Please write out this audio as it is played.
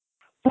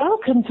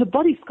Welcome to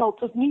Body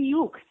Sculpt of New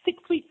York, 6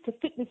 Weeks to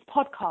Fitness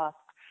podcast,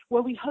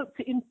 where we hope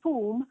to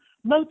inform,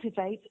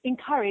 motivate,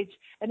 encourage,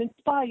 and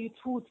inspire you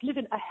towards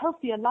living a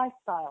healthier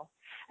lifestyle.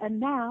 And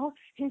now,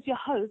 here's your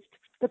host,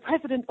 the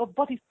president of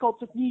Body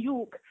Sculpt of New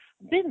York,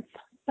 Vince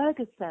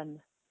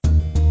Ferguson.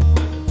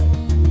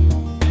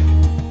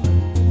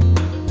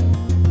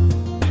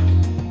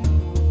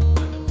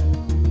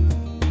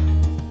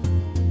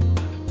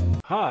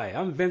 Hi,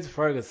 I'm Vince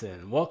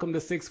Ferguson. Welcome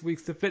to 6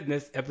 Weeks to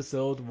Fitness,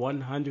 episode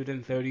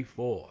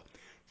 134.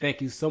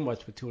 Thank you so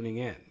much for tuning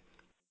in.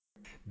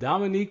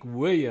 Dominique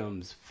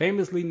Williams,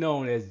 famously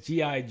known as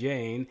G.I.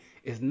 Jane,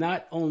 is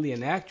not only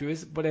an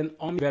actress but an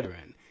Army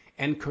veteran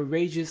and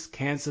courageous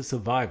cancer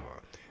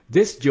survivor.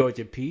 This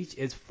Georgia Peach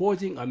is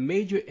forging a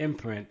major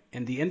imprint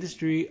in the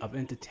industry of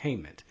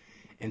entertainment.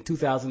 In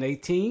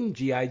 2018,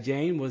 G.I.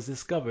 Jane was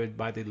discovered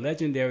by the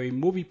legendary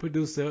movie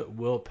producer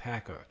Will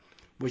Packer,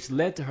 which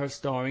led to her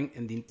starring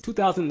in the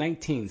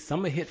 2019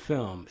 summer hit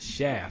film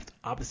Shaft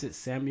opposite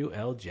Samuel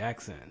L.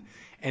 Jackson.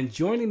 And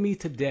joining me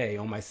today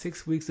on my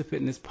 6 Weeks of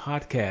Fitness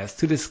podcast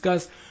to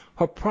discuss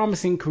her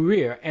promising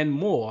career and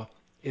more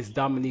is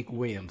Dominique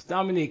Williams.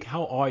 Dominique,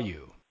 how are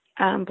you?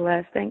 I'm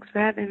blessed. Thanks for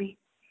having me.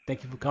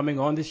 Thank you for coming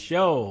on the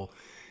show.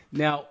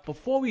 Now,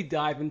 before we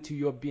dive into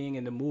your being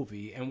in the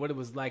movie and what it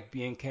was like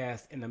being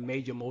cast in a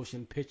major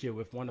motion picture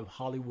with one of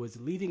Hollywood's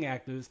leading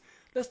actors,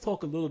 let's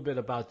talk a little bit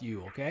about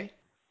you, okay?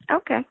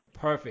 Okay.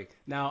 Perfect.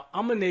 Now,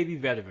 I'm a Navy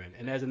veteran,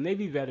 and as a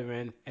Navy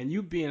veteran and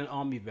you being an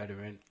Army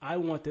veteran, I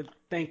want to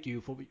thank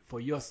you for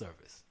your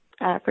service.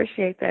 I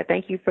appreciate that.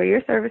 Thank you for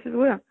your service as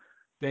well.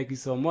 Thank you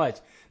so much.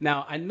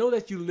 Now, I know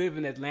that you live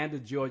in Atlanta,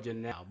 Georgia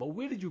now, but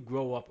where did you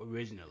grow up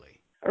originally?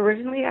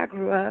 Originally, I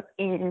grew up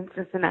in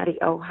Cincinnati,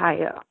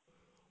 Ohio.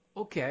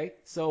 Okay,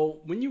 so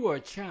when you were a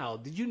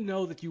child, did you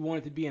know that you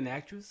wanted to be an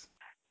actress?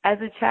 As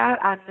a child,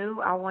 I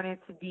knew I wanted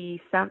to be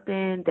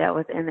something that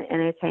was in the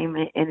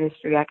entertainment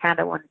industry. I kind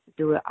of wanted to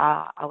do it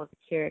all. I was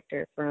a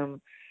character from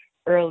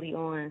early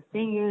on,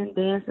 singing,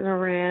 dancing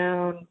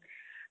around,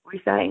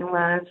 reciting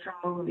lines from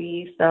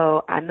movies.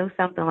 So I knew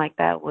something like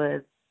that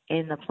was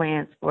in the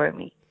plans for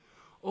me.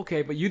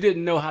 Okay, but you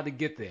didn't know how to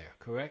get there,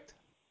 correct?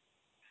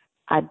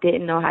 I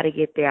didn't know how to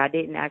get there. I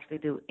didn't actually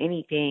do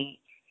anything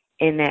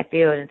in that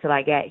field until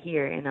I got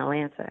here in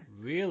Atlanta.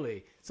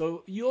 Really?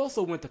 So you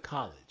also went to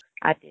college?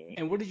 I did.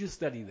 And what did you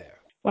study there?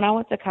 When I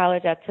went to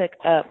college, I took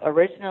up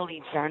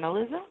originally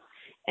journalism,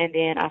 and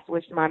then I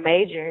switched my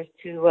majors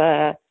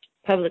to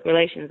public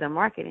relations and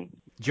marketing.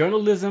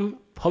 Journalism,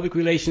 public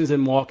relations,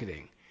 and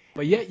marketing.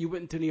 But yet you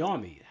went into the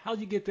Army. How'd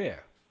you get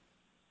there?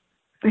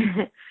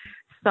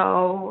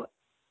 So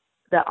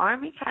the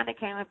Army kind of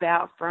came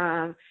about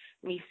from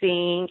me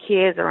seeing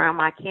kids around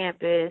my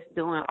campus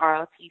doing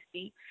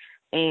ROTC,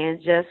 and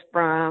just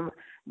from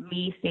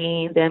me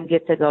seeing them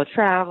get to go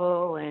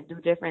travel and do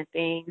different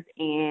things.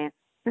 And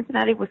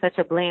Cincinnati was such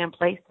a bland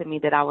place to me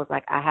that I was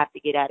like, I have to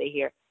get out of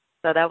here.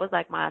 So that was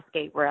like my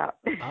escape route.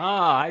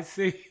 I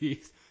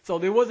see. So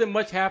there wasn't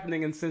much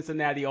happening in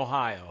Cincinnati,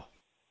 Ohio.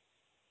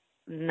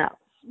 No,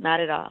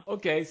 not at all.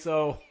 Okay,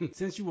 so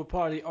since you were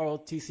part of the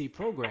ROTC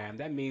program,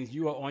 that means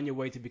you are on your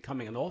way to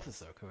becoming an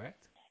officer, correct?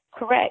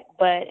 Correct.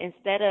 But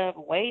instead of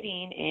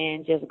waiting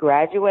and just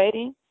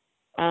graduating,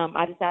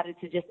 I decided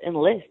to just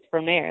enlist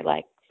from there.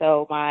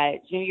 So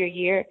my junior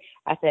year,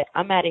 I said,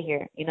 I'm out of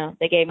here. You know,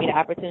 they gave me the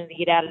opportunity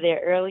to get out of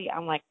there early.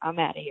 I'm like, I'm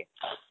out of here.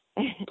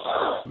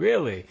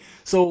 Really?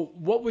 So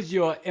what was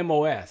your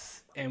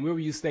MOS and where were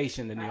you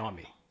stationed in the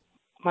Army?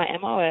 My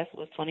MOS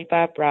was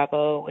 25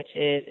 Bravo, which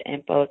is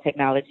info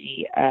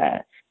technology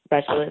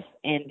specialist.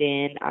 And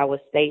then I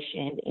was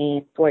stationed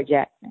in Fort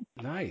Jackson.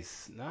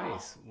 Nice.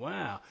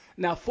 Wow.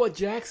 Now, Fort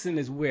Jackson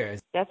is where?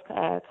 That's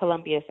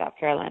Columbia, South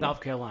Carolina.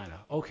 South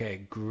Carolina.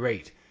 Okay,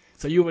 great.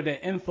 So you were in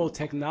the info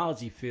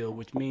technology field,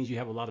 which means you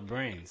have a lot of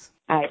brains.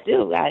 I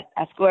do. I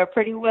scored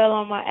pretty well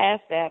on my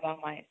ASVAB, I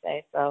might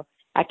say. So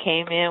I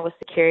came in with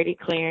security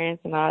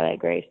clearance and all that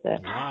great stuff.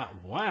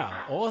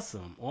 Wow.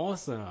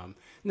 Awesome.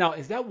 Now,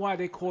 is that why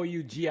they call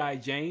you G.I.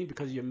 Jane,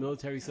 because of your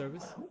military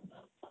service?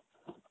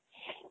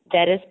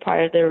 That is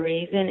part of the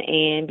reason,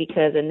 and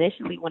because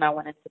initially when I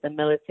went into the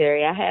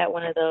military, I had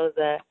one of those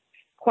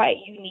quite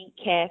unique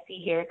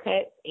Cassie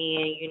haircuts,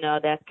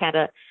 and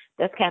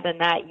that's kind of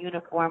not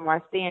uniform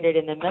or standard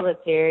in the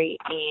military.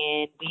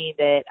 And being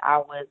that I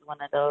was one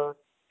of those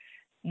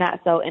not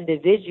so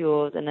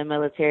individuals in the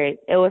military,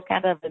 it was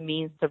kind of the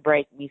means to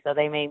break me. So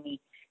they made me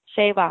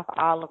shave off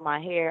all of my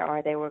hair,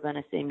 or they were going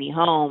to send me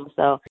home.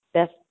 So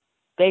that's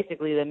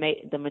basically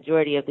the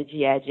majority of the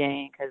G.I.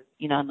 Jane, because,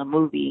 in the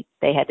movie,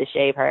 they had to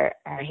shave her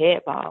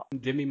head bald.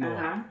 Demi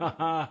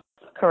Moore.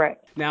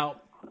 Correct.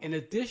 Now, in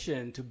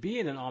addition to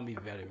being an Army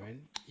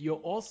veteran, you're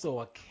also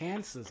a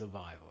cancer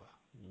survivor.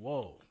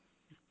 Whoa,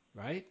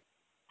 right?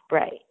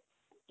 Right.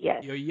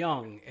 Yes. You're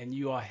young and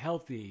you are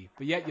healthy,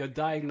 but yet you're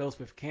diagnosed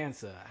with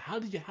cancer. How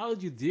did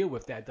you deal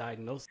with that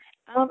diagnosis?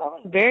 It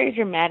was very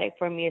dramatic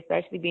for me,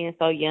 especially being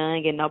so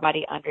young and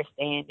nobody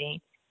understanding.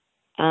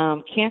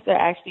 Cancer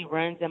actually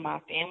runs in my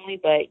family,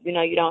 but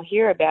you don't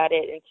hear about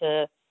it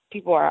until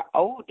people are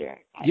older.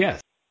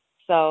 Yes.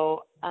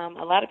 So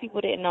a lot of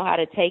people didn't know how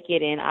to take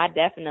it, and I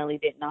definitely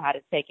didn't know how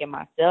to take it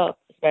myself,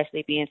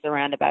 especially being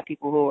surrounded by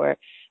people who were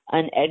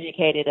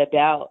uneducated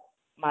about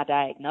my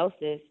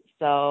diagnosis.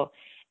 So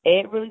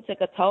it really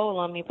took a toll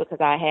on me because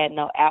I had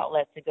no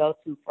outlet to go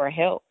to for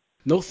help.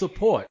 No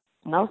support.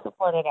 No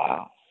support at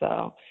all.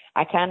 So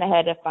I kind of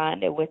had to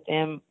find it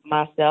within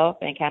myself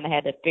and kind of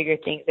had to figure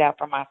things out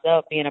for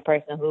myself, being a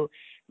person who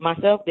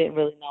myself didn't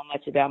really know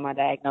much about my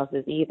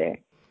diagnosis either.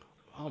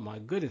 Oh my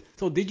goodness.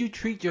 So did you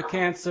treat your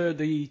cancer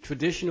the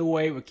traditional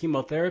way with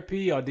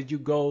chemotherapy, or did you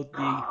go the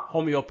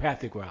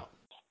homeopathic route?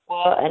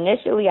 Well,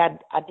 initially I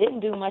didn't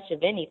do much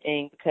of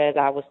anything because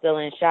I was still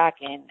in shock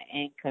and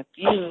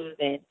confused,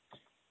 and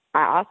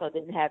I also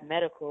didn't have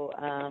medical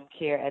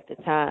care at the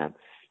time.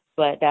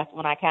 But that's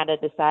when I kind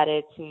of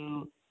decided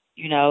to,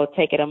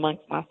 take it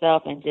amongst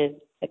myself and just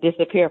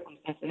disappear from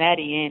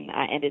Cincinnati. And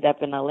I ended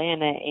up in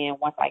Atlanta. And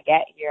once I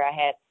got here, I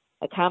had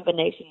a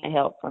combination of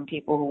help from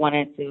people who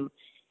wanted to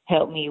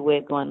help me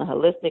with going the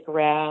holistic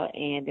route.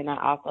 And then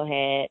I also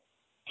had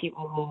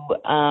people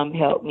who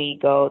helped me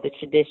go the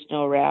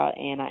traditional route.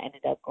 And I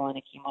ended up going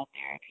to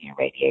chemotherapy and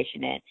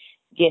radiation and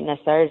getting a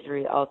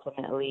surgery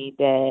ultimately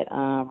that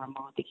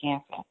removed the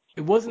cancer.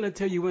 It wasn't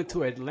until you went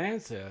to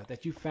Atlanta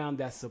that you found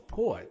that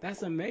support.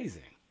 That's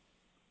amazing.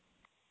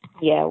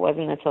 Yeah, it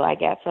wasn't until I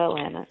got to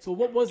Atlanta. So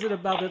what was it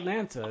about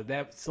Atlanta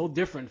that's so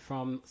different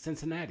from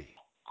Cincinnati?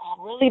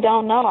 I really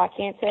don't know. I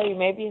can't tell you.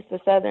 Maybe it's the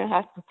Southern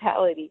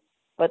hospitality,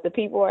 but the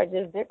people are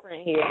just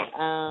different here.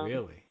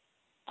 Really?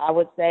 I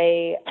would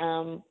say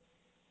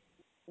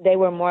they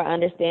were more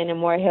understanding,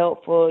 more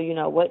helpful.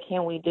 What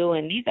can we do?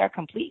 And these are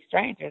complete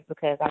strangers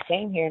because I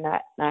came here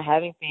not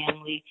having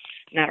family,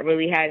 not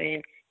really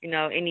having,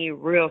 any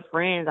real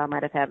friends. I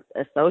might have had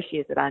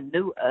associates that I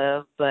knew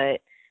of, but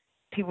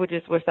people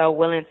just were so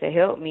willing to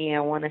help me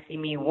and want to see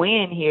me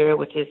win here,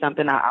 which is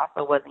something I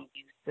also wasn't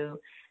used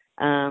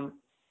to.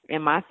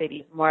 In my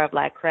city, it's more of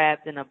like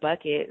crabs in a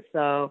bucket.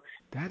 So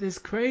That is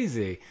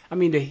crazy. I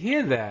mean, to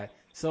hear that.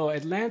 So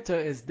Atlanta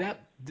is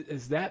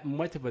that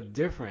much of a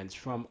difference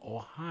from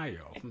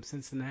Ohio, from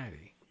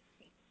Cincinnati?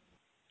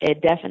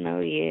 it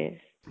definitely is.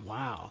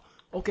 Wow.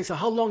 Okay, so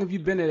how long have you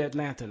been in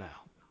Atlanta now?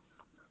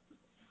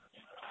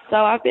 So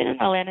I've been in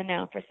Atlanta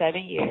now for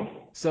 7 years.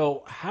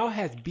 So how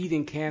has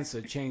beating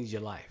cancer changed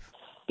your life?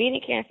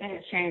 Beating cancer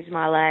has changed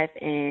my life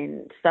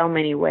in so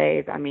many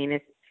ways. I mean,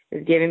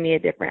 it's given me a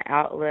different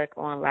outlook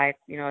on life.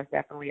 It's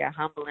definitely a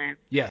humbling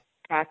Yeah.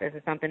 process.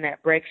 It's something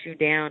that breaks you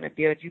down and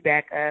builds you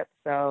back up.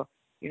 So,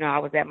 I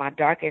was at my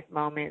darkest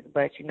moments,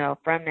 but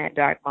from that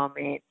dark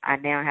moment, I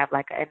now have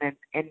like an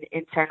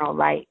internal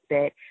light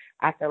that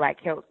I feel like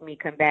helps me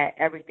combat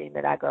everything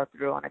that I go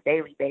through on a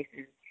daily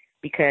basis.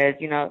 Because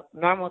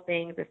normal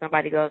things that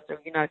somebody goes through,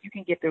 if you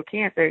can get through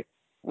cancer,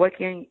 what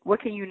can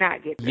you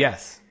not get through?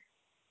 Yes.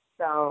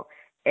 So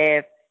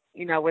if,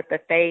 with the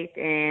faith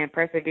and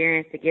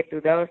perseverance to get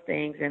through those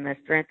things and the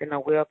strength and the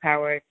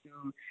willpower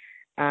to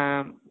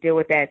deal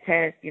with that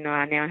test,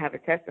 I now have a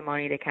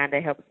testimony that kind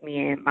of helps me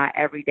in my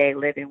everyday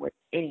living with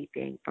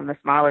anything from the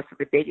smallest to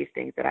the biggest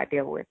things that I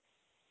deal with.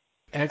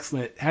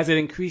 Excellent. Has it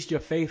increased your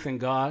faith in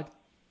God?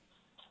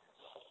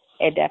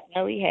 It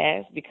definitely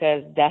has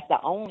because that's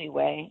the only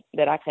way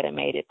that I could have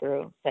made it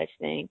through such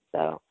things.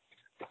 So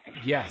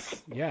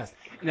Yes, yes.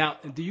 Now,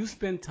 do you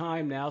spend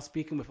time now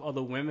speaking with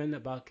other women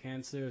about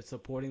cancer,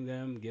 supporting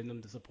them, giving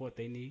them the support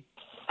they need?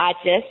 I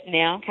just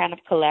now kind of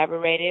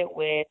collaborated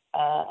with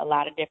a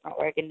lot of different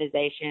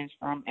organizations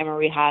from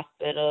Emory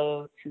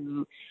Hospital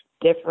to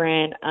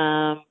different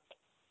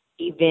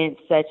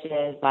events such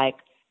as like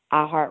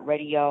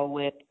iHeartRadio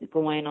with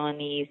going on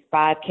these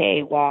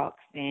 5K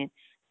walks and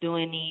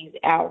doing these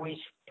outreach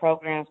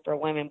programs for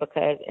women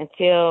because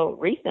until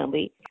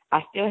recently,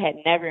 I still had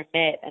never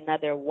met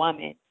another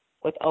woman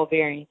with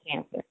ovarian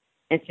cancer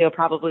until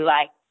probably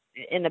like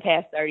in the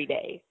past 30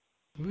 days.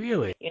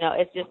 Really?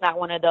 It's just not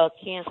one of those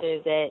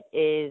cancers that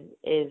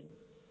is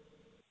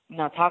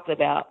talked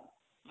about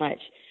much.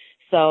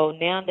 So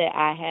now that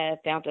I have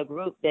found a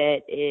group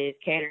that is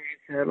catering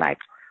to like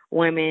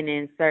women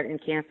and certain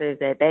cancers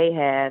that they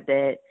have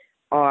that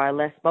are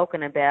less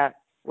spoken about,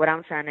 what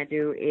I'm trying to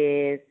do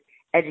is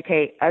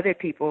educate other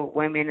people,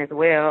 women as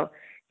well,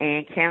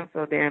 and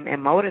counsel them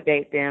and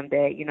motivate them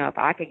that, if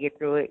I could get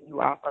through it,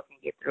 you also can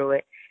get through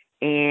it.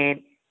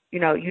 And,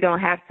 you don't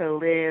have to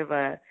live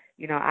I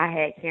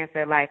had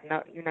cancer life.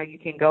 No, you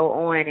can go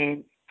on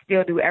and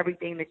still do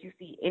everything that you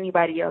see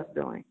anybody else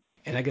doing.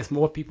 And I guess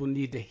more people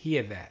need to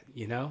hear that.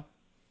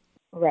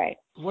 Right.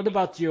 What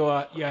about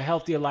your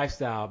healthier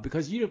lifestyle?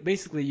 Because you're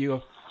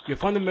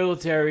from the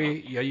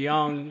military, you're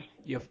young,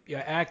 you're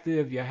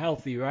active, you're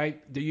healthy,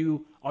 right?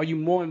 Are you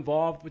more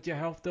involved with your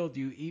health though? Do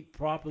you eat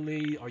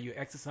properly? Are you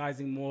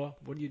exercising more?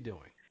 What are you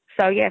doing?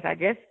 So yes, I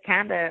just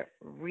kind of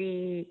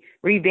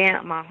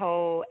revamped my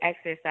whole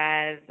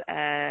exercise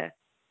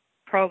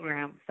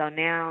program. So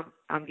now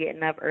I'm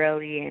getting up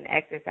early and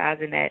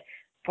exercising at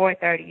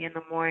 4:30 in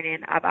the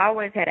morning. I've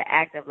always had an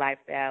active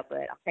lifestyle,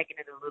 but I'm taking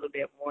it a little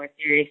bit more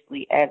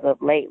seriously as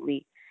of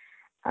lately.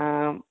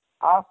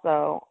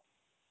 Also,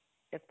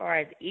 as far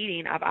as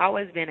eating, I've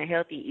always been a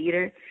healthy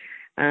eater.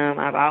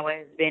 I've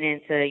always been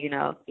into,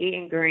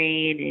 eating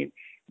green and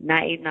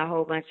not eating a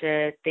whole bunch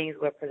of things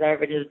with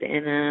preservatives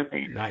in them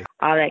and Nice.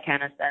 all that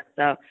kind of stuff.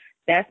 So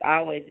that's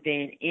always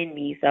been in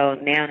me. So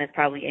now it's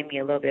probably in me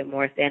a little bit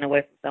more, staying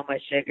away from so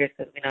much sugar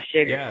because we know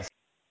sugar Yes.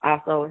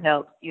 also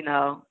helps,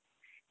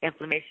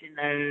 inflammation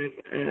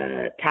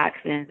of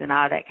toxins and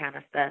all that kind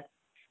of stuff.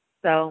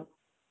 So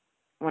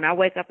when I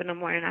wake up in the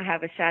morning, I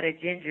have a shot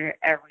of ginger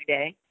every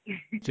day.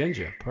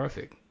 Ginger.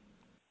 Perfect.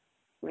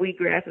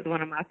 Wheatgrass is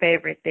one of my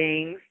favorite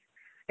things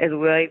as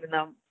well,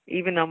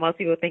 even though most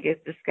people think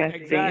it's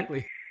disgusting.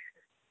 Exactly.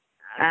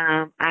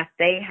 I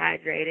stay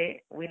hydrated.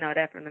 We know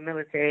that from the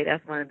military.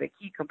 That's one of the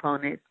key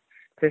components.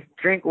 To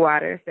drink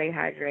water, stay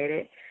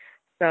hydrated.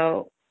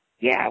 So,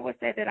 yeah, I would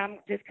say that I'm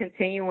just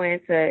continuing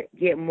to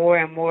get more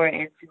and more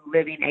into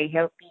living a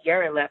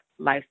healthier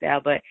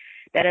lifestyle, but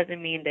that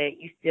doesn't mean that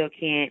you still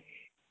can't,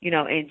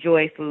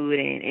 enjoy food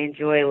and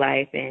enjoy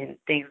life and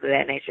things of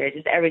that nature.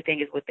 Just everything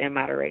is within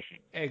moderation.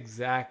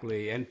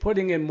 Exactly. And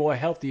putting in more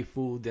healthy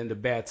food than the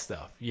bad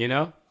stuff,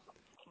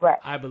 Right.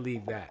 I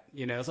believe that,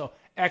 So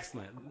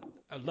excellent.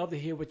 I'd love to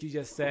hear what you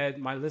just said.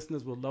 My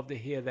listeners would love to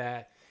hear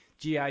that.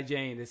 G.I.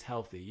 Jane is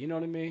healthy. You know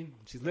what I mean?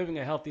 She's living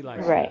a healthy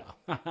Right.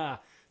 lifestyle.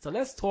 So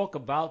let's talk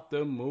about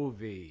the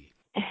movie.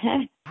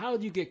 How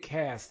did you get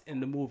cast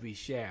in the movie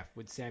Shaft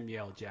with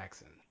Samuel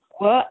Jackson?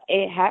 Well,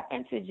 it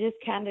happened to just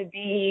kind of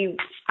be,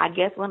 I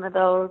guess, one of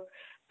those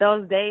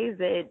days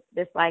that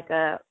it's like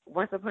a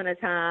once upon a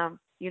time,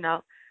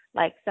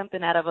 like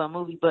something out of a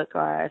movie book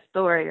or a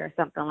story or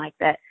something like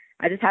that.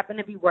 I just happened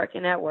to be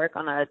working at work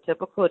on a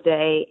typical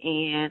day,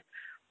 and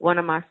one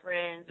of my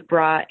friends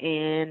brought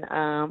in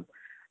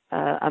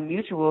a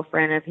mutual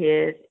friend of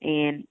his,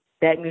 and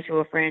that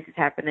mutual friend just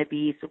happened to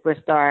be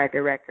superstar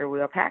director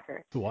Will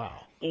Packer.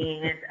 Wow.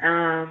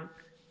 And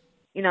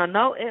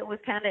no, it was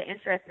kind of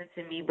interesting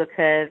to me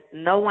because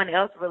no one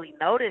else really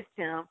noticed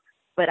him,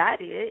 but I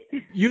did.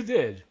 You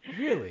did?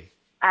 Really?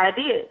 I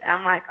did.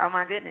 I'm like, oh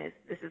my goodness,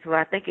 this is who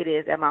I think it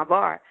is at my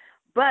bar.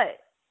 But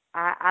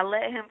I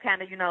let him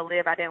kind of,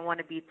 live. I didn't want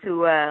to be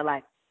too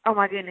like, oh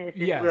my goodness,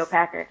 it's Will Yes.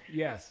 Packer.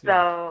 Yes. Yes.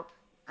 So,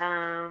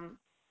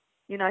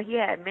 he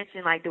had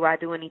mentioned like, do I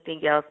do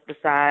anything else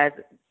besides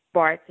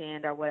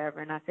bartend or whatever?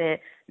 And I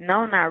said,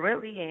 no, not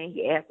really. And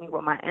he asked me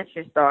what my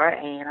interests are,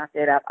 and I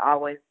said I've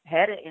always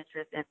had an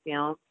interest in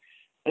film.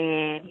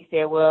 And he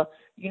said, well,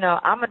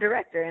 I'm a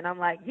director. And I'm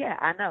like, yeah,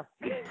 I know.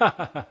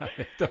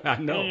 I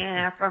know.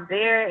 And from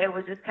there, it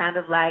was just kind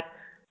of like,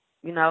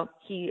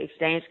 he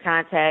exchanged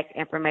contact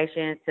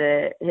information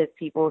to his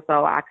people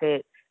so I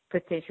could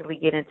potentially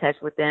get in touch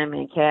with them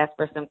and cast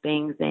for some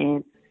things.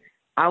 And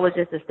I was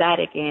just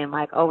ecstatic and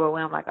like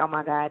overwhelmed, like, oh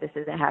my God, this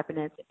isn't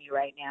happening to me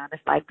right now. And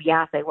it's like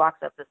Beyonce walks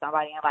up to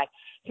somebody and like,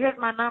 here's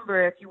my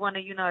number. If you want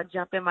to,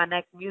 jump in my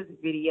next music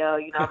video,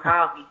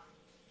 call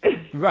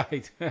me.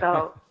 Right.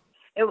 So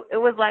it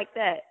was like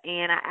that.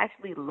 And I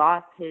actually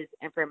lost his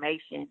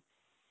information.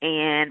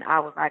 And I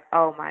was like,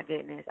 oh my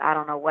goodness, I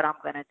don't know what I'm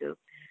going to do.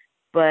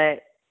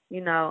 But,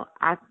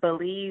 I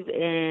believe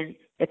in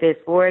if it's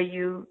for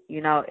you,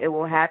 it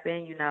will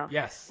happen,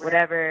 Yes.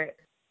 whatever,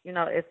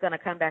 it's going to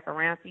come back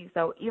around to you.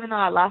 So even though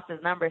I lost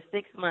his number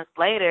 6 months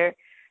later,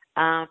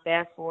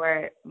 fast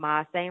forward,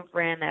 my same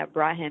friend that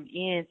brought him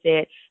in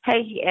said,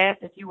 hey, he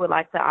asked if you would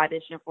like to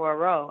audition for a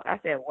role. I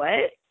said,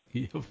 what?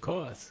 Of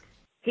course.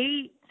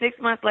 6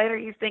 months later,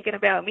 he's thinking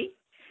about me.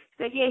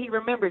 He said, yeah, he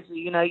remembers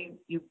you.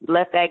 You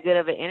left that good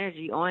of an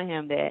energy on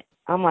him that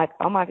I'm like,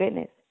 oh my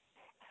goodness.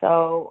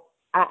 So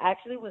I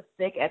actually was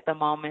sick at the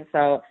moment.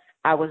 So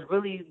I was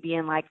really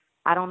being like,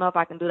 I don't know if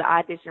I can do the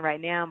audition right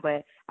now,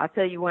 but I'll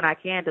tell you when I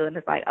can do it. And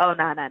it's like, oh,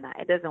 no.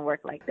 It doesn't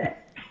work like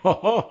that.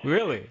 Oh,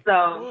 really?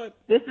 So What?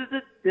 this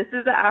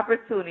is an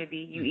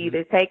opportunity. You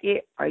either take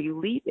it or you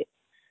leave it.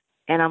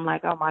 And I'm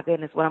like, oh my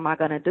goodness, what am I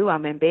going to do?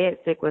 I'm in bed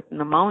sick with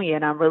pneumonia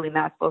and I'm really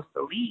not supposed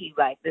to leave.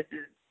 Like this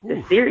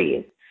is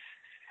serious.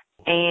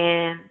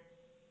 And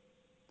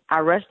I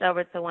rushed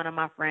over to one of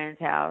my friend's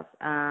house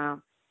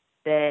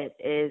that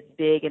is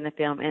big in the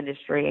film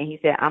industry, and he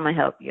said, I'm gonna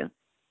help you.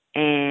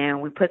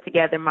 And we put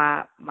together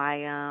my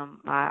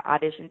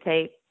audition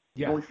tape,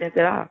 and we sent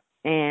it off.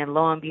 And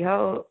lo and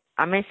behold,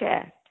 I'm in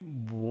Shaft.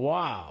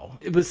 Wow.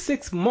 It was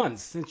 6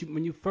 months since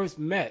when you first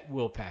met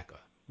Will Packer,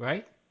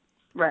 right?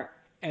 Right.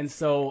 And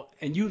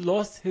you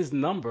lost his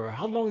number.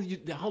 How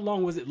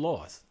long was it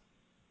lost?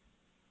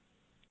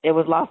 It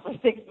was lost for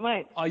 6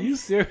 months. Are you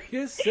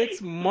serious?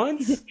 6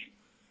 months?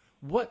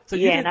 What? So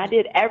yeah, and I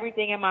did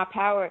everything in my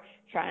power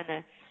trying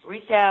to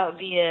reach out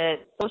via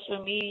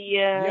social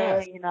media.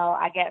 Yes.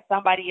 I got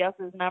somebody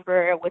else's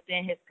number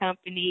within his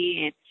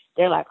company, and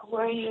they're like, who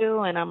are you?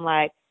 And I'm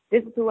like,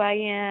 this is who I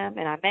am.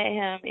 And I met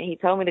him, and he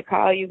told me to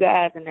call you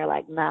guys, and they're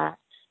like, nah.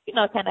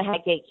 Kind of how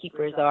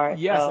gatekeepers are.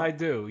 Yes, so. I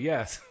do.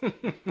 Yes.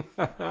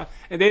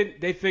 And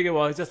they figure,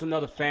 well, it's just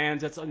another fan,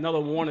 just another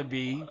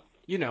wannabe,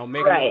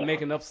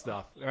 making up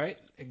stuff, right?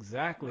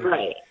 Exactly.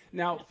 Right.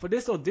 Now, for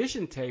this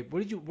audition tape,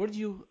 what did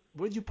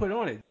you put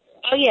on it?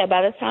 Oh yeah,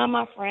 by the time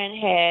my friend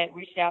had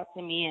reached out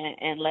to me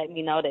and let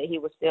me know that he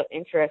was still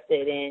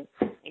interested in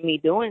me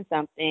doing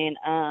something,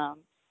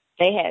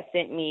 they had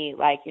sent me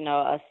like,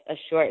 a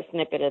short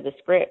snippet of the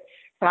script.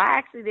 So I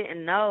actually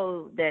didn't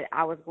know that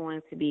I was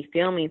going to be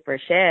filming for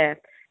Chef.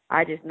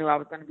 I just knew I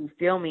was going to be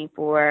filming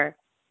for,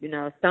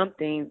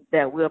 something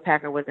that Will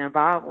Packer was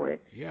involved with.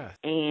 Yes.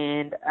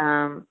 And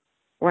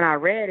when I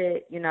read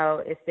it,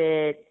 it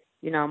said,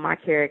 my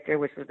character,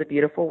 which was a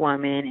beautiful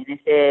woman, and it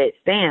said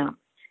Sam.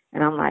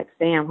 And I'm like,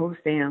 Sam, who's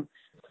Sam?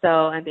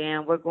 So, and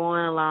then we're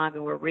going along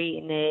and we're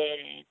reading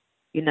it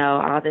and,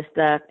 all this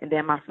stuff. And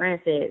then my friend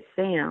said,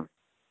 Sam,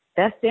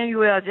 that's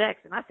Samuel L.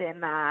 Jackson. I said,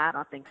 nah, I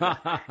don't think so.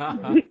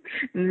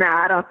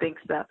 Nah, I don't think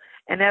so.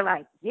 And they're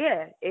like,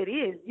 yeah, it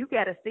is. You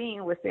got a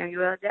scene with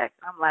Samuel L.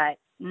 Jackson. I'm like,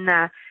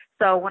 nah.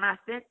 So when I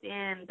sent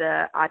in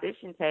the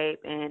audition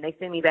tape and they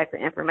sent me back the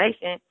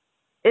information,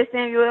 it's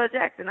Samuel L.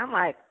 Jackson. I'm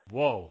like,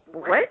 Whoa.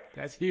 what?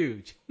 That's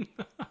huge.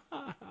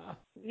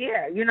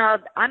 Yeah,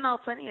 I know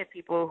plenty of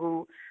people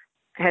who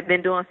have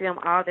been doing film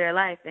all their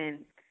life, and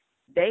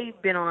they've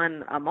been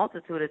on a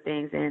multitude of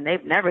things, and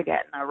they've never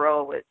gotten a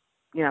role with,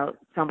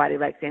 somebody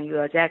like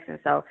Samuel L. Jackson.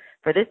 So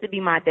for this to be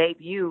my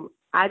debut,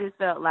 I just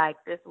felt like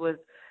this was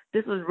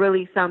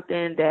really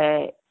something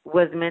that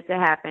was meant to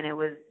happen. It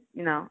was,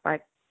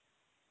 like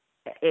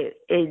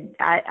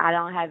I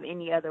don't have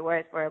any other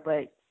words for it,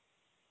 but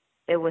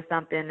it was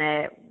something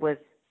that was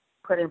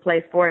put in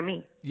place for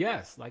me.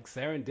 Yes, like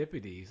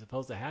serendipity is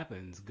supposed to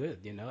happen. It's good,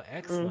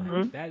 excellent.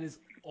 Mm-hmm. That is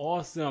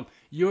awesome.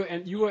 You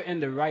were in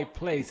the right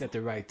place at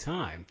the right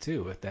time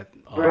too at that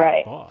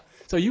Right. bar.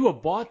 So you were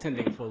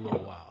bartending for a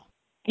little while.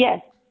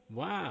 Yes.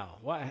 Wow.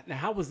 Now,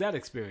 how was that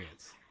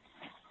experience?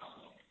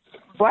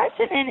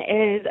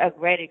 Bartending is a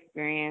great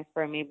experience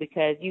for me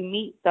because you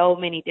meet so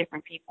many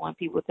different people and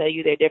people tell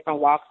you their different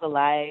walks of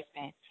life.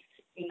 And,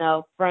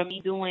 from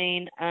me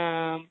doing,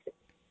 from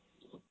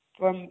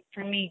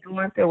me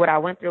going through what I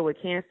went through with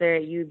cancer,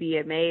 you'd be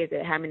amazed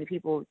at how many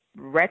people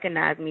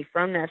recognize me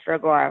from that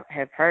struggle or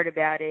have heard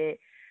about it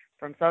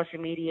from social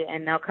media,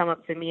 and they'll come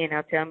up to me and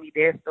they'll tell me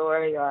their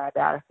story or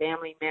about a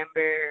family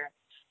member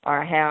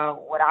or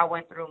how what I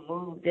went through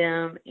moved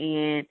them.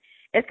 And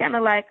it's kind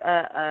of like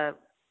I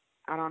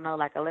don't know,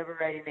 like a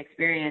liberating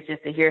experience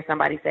just to hear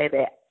somebody say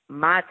that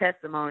my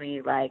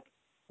testimony like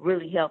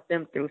really helped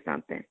them through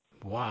something.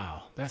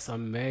 Wow, that's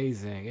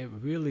amazing. It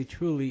really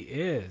truly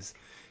is.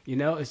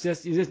 It's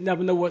just you just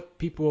never know what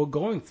people are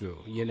going through.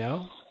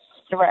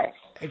 Right.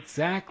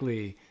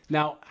 Exactly.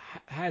 Now,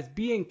 has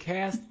being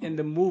cast in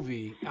the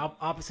movie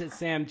opposite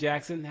Sam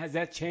Jackson, has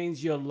that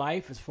changed your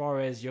life as far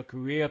as your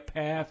career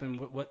path and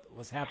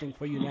what's happening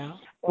for you now?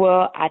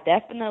 Well, I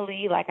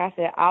definitely, like I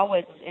said, I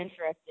always was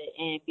interested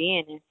in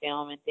being in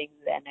film and things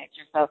of that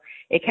nature. So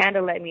it kind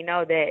of let me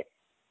know that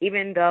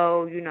even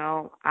though,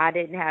 I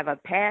didn't have a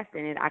past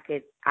in it,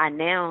 I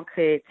now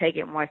could take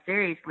it more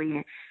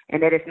seriously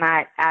and that it's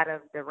not out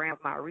of the realm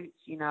of my reach.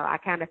 I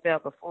kind of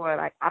felt before,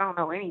 like, I don't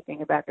know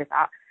anything about this.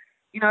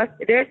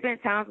 There's been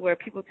times where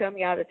people tell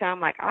me all the time,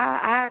 like,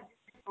 I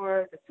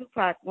for the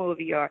Tupac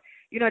movie or,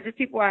 just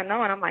people I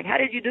know. And I'm like, how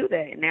did you do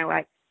that? And they're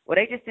like, well,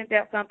 they just sent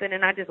out something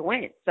and I just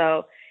went.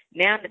 So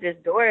now that this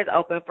door is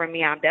open for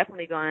me, I'm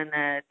definitely going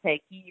to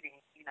take heed and,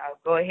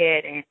 go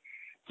ahead and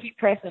keep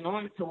pressing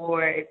on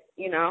towards,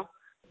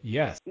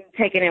 Yes.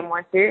 taking it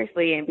more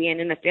seriously and being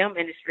in the film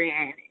industry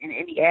and in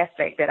any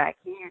aspect that I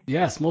can.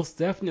 Yes, most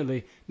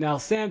definitely. Now,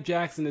 Sam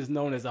Jackson is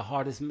known as the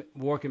hardest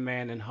working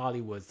man in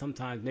Hollywood,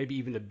 sometimes maybe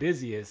even the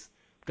busiest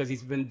because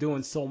he's been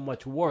doing so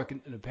much work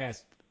in the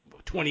past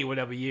 20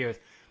 whatever years.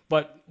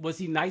 But was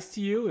he nice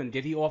to you and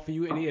did he offer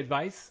you any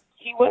advice?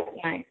 He was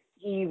nice.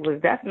 He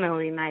was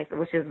definitely nice,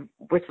 which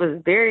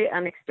was very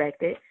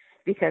unexpected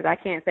because I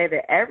can't say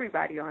that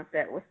everybody on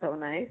set was so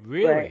nice.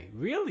 Really?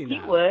 But Really he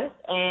now? was,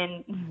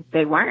 and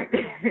they weren't.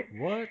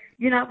 What?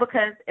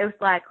 Because it was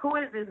like, who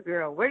is this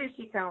girl? Where did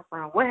she come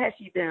from? What has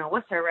she done?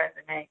 What's her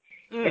resume?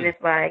 And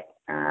it's like,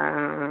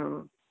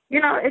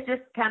 it's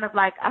just kind of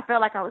like I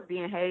felt like I was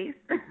being hazed.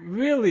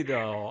 Really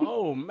though?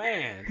 Oh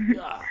man.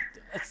 God,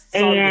 sorry to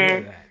hear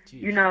And, that.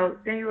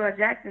 Jeez. Samuel L.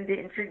 Jackson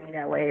didn't treat me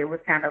that way. It was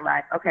kind of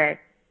like, okay,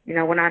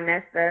 when I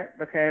messed up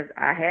because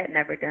I had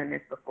never done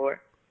this before,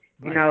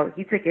 Right.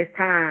 he took his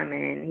time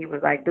and he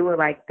was like, do it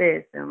like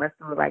this and let's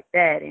do it like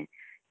that. And,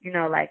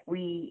 like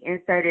we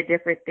inserted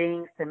different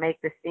things to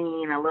make the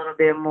scene a little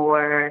bit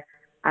more,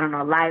 I don't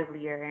know,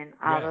 livelier and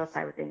all those Yes.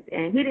 type of things.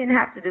 And he didn't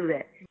have to do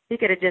that. He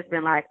could have just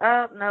been like,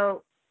 oh,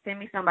 no, send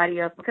me somebody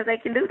else because they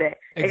can do that.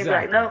 They can be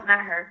like, Exactly. no,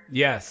 not her.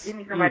 Yes. Give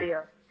me somebody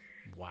else.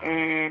 Wow.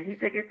 And he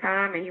took his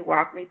time and he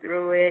walked me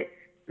through it.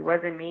 He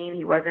wasn't mean.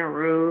 He wasn't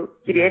rude.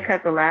 He did Nice.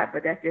 cuss a lot,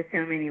 but that's just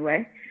him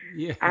anyway.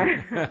 Yeah.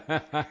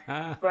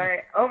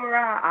 But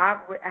overall, I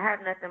have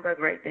nothing but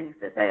great things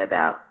to say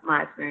about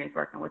my experience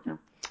working with him.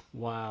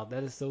 Wow,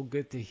 that is so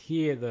good to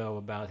hear though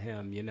about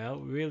him,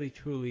 really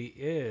truly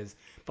is.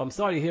 But I'm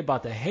sorry to hear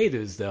about the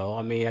haters though.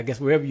 I mean, I guess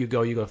wherever you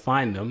go, you're gonna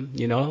find them,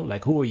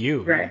 like who are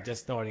you? You're Right.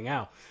 just starting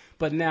out.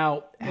 But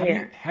now, have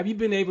Yeah. you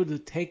been able to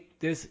take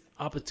this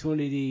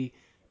opportunity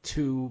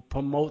to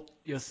promote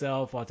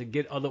yourself or to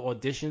get other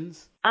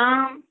auditions?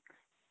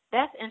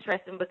 That's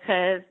interesting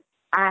because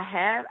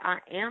I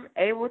am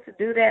able to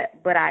do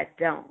that, but I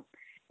don't.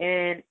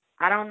 And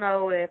I don't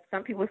know if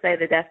some people say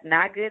that that's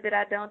not good that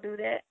I don't do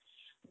that,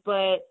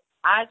 but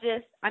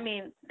I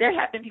mean, there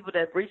have been people that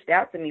have reached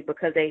out to me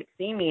because they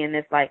see me and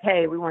it's like,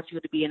 hey, we want you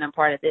to be a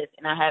part of this.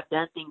 And I have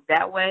done things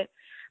that way.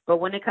 But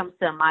when it comes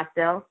to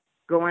myself,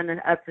 going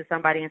up to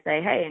somebody and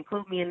say, hey,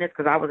 include me in this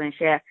because I was in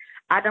Chef,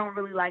 I don't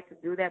really like to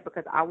do that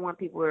because I want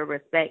people to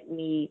respect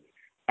me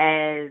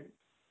as,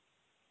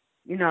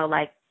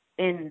 like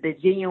in the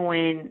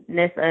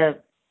genuineness of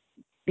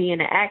being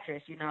an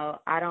actress.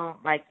 I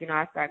don't like,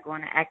 I start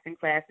going to acting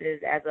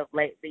classes as of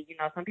lately.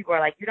 Some people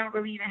are like, you don't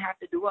really even have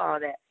to do all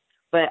that.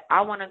 But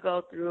I want to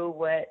go through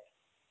what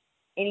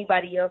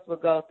anybody else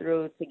would go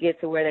through to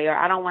get to where they are.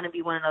 I don't want to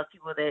be one of those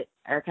people that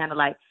are kind of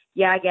like,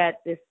 yeah, I got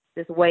this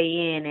way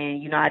in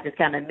and, I just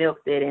kind of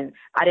milked it and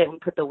I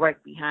didn't put the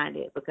work behind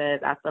it, because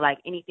I feel like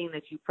anything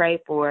that you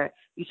pray for,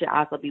 you should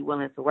also be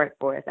willing to work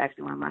for. It's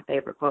actually one of my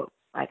favorite quotes.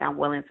 Like, I'm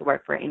willing to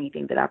work for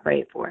anything that I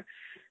prayed for.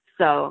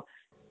 So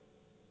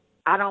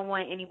I don't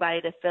want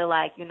anybody to feel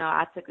like,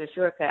 I took a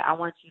shortcut. I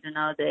want you to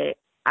know that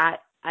I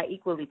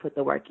equally put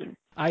the work in.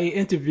 I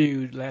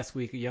interviewed last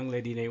week a young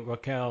lady named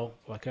Raquel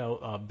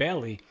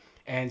Bailey,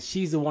 and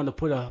she's the one to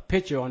put a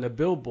picture on the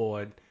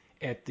billboard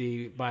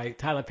by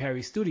Tyler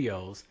Perry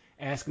Studios,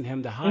 asking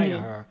him to hire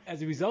her.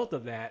 As a result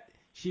of that,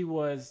 she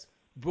was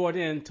brought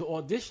in to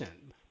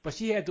audition, but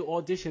she had to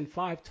audition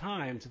 5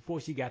 times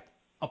before she got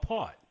a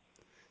part.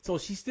 So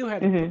she still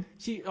had to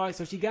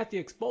so she got the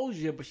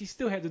exposure, but she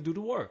still had to do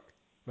the work,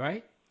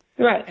 right?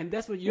 Right. And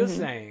that's what you're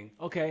saying.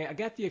 Okay, I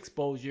got the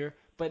exposure,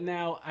 but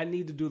now I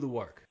need to do the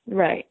work.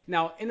 Right.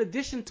 Now, in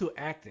addition to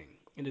acting,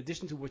 in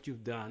addition to what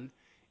you've done,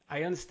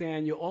 I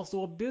understand you're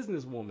also a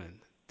businesswoman.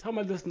 Tell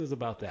my listeners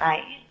about that. I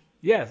am.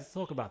 Yes, let's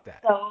talk about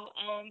that. So,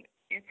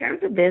 in terms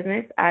of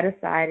business, I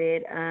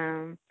decided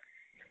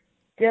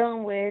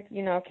dealing with,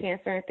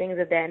 cancer and things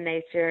of that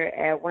nature.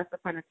 At once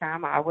upon a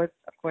time, I was,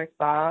 of course,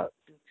 bald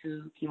due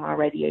to chemo and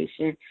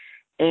radiation.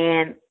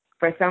 And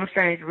for some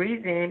strange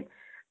reason,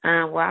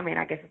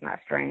 I guess it's not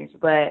strange,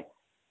 but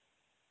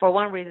for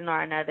one reason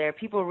or another,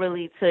 people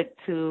really took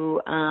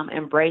to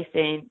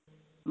embracing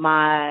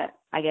my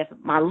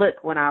look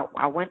when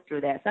I went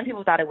through that. Some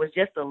people thought it was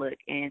just a look,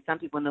 and some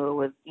people knew it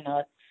was,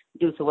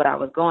 due to what I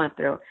was going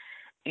through.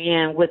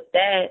 And with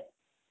that,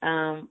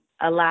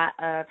 a lot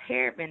of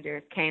hair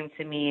vendors came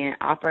to me and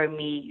offered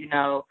me,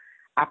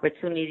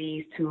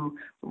 opportunities to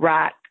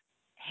rock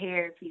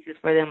hair pieces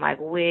for them, like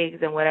wigs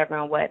and whatever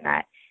and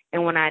whatnot.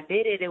 And when I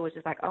did it, it was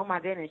just like, oh my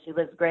goodness, she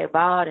looks great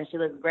bald and she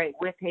looks great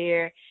with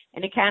hair.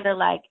 And it kind of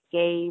like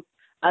gave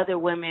other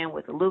women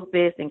with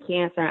lupus and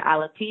cancer and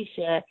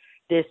alopecia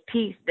this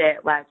piece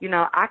that, like,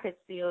 I could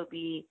still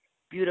be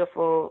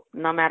beautiful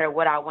no matter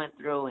what I went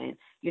through. And,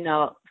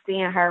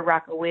 seeing her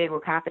rock a wig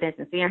with confidence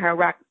and seeing her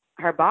rock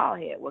her bald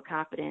head with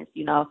confidence,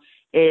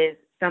 is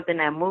something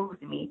that moves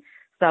me.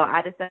 So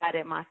I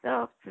decided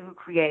myself to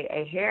create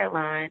a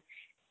hairline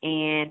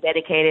and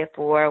dedicate it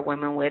for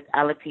women with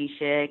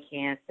alopecia,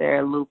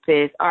 cancer,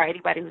 lupus, or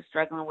anybody who's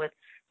struggling with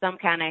some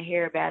kind of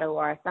hair battle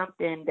or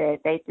something that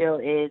they feel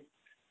is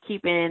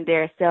keeping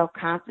their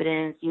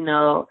self-confidence,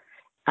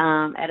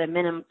 at a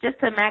minimum, just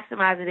to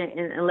maximize it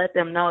and let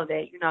them know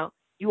that,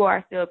 you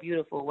are still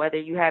beautiful, whether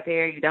you have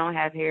hair, you don't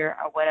have hair,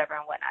 or whatever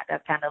and whatnot.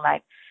 That's kind of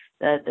like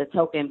the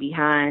token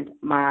behind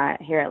my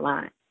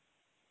hairline.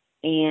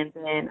 And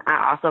then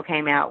I also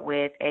came out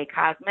with a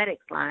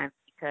cosmetics line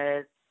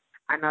because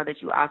I know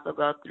that you also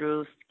go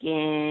through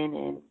skin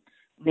and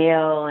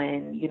nail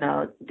and,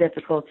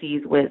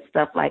 difficulties with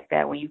stuff like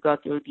that when you go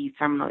through these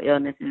terminal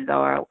illnesses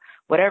or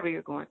whatever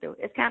you're going through.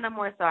 It's kind of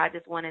more so I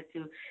just wanted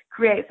to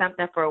create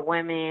something for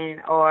women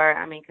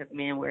because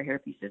men wear hair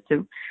pieces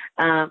too.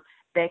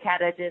 That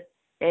kind of just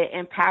it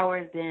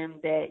empowers them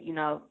that,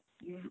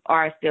 you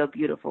are still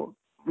beautiful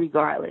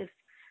regardless.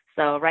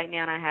 So right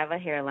now I have a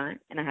hairline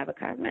and I have a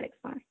cosmetics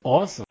line.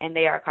 Awesome. And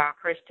they are called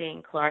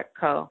Christine Clark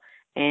Co.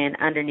 And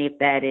underneath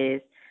that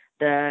is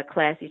the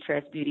Classy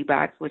Trust Beauty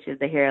Box, which is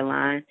the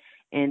hairline,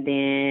 and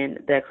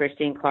then the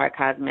Christine Clark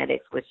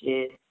Cosmetics, which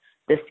is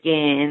the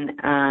skin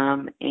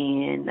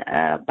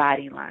and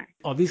body line.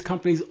 Are these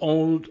companies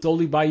owned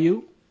solely by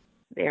you?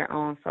 They're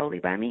owned solely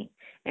by me.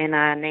 And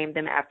I named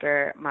them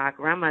after my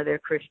grandmother,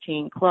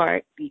 Christine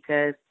Clark,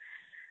 because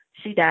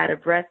she died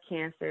of breast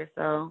cancer.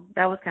 So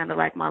that was kind of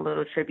like my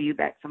little tribute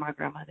back to my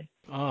grandmother.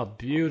 Oh,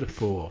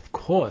 beautiful. Of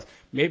course.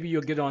 Maybe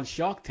you'll get on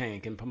Shark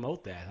Tank and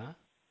promote that, huh?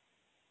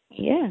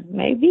 Yeah,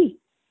 maybe.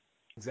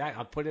 Exactly.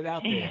 I'll put it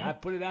out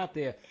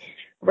there.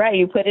 Right.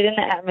 You put it in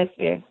the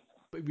atmosphere.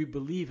 We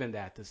believe in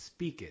that, to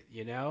speak it,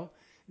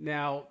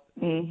 Now,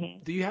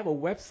 do you have a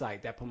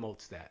website that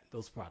promotes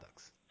those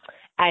products?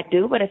 I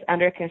do, but it's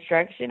under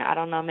construction. I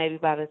don't know, maybe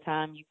by the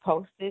time you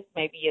post this,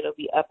 maybe it'll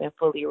be up and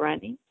fully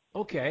running.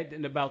 Okay,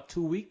 in about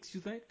 2 weeks, you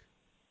think?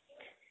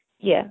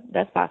 Yeah,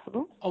 that's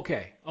possible.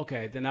 Okay.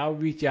 Then I'll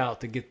reach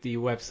out to get the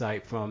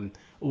website from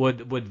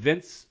Would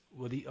Vince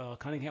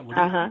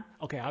Cunningham?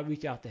 Okay, I'll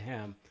reach out to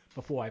him.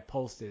 before I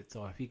post it.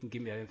 So if he can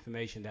give me that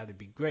information, that'd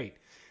be great.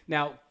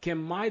 Now, can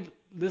my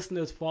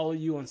listeners follow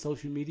you on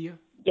social media?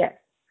 Yes,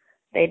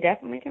 they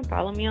definitely can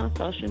follow me on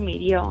social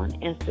media on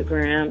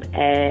Instagram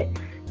at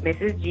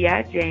Mrs.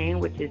 G.I. Jane,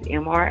 which is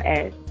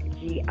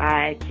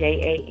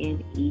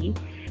MRSGIJANE.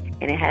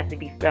 And it has to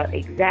be spelled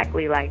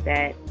exactly like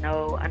that.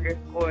 No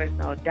underscores,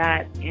 no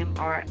dots,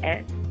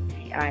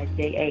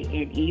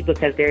 MRSGIJANE,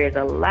 because there is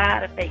a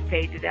lot of fake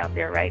pages out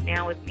there right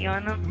now with me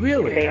on them.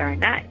 Really? And they are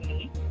not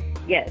me.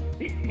 Yes.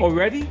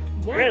 Already?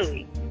 What?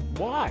 Really?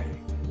 Why?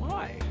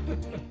 Why?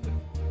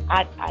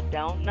 I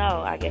don't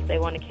know. I guess they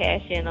want to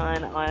cash in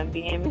on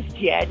being Miss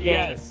G.I. Jane.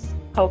 Yes.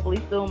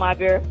 Hopefully soon my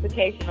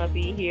verification will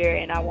be here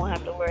and I won't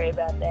have to worry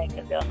about that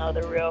because they'll know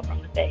the real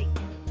from the fake.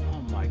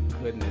 Oh my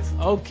goodness.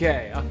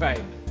 Okay, all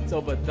right.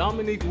 So, but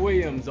Dominique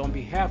Williams, on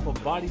behalf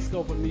of Body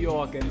Scope of New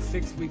York and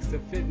 6 Weeks to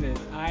Fitness,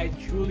 I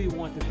truly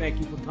want to thank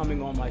you for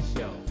coming on my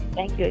show.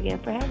 Thank you again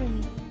for having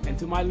me. And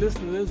to my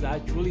listeners, I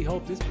truly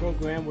hope this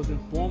program was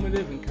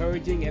informative,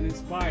 encouraging, and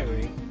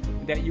inspiring,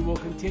 and that you will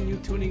continue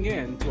tuning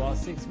in to our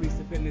 6 Weeks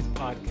to Fitness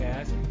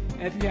podcast.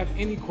 And if you have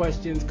any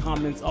questions,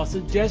 comments, or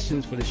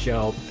suggestions for the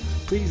show,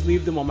 please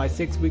leave them on my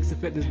 6 Weeks to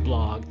Fitness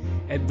blog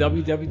at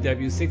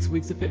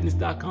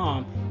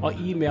www.6weekstofitness.com or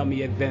email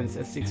me at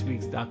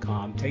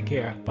vince@6weeks.com. Take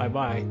care.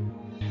 Bye-bye.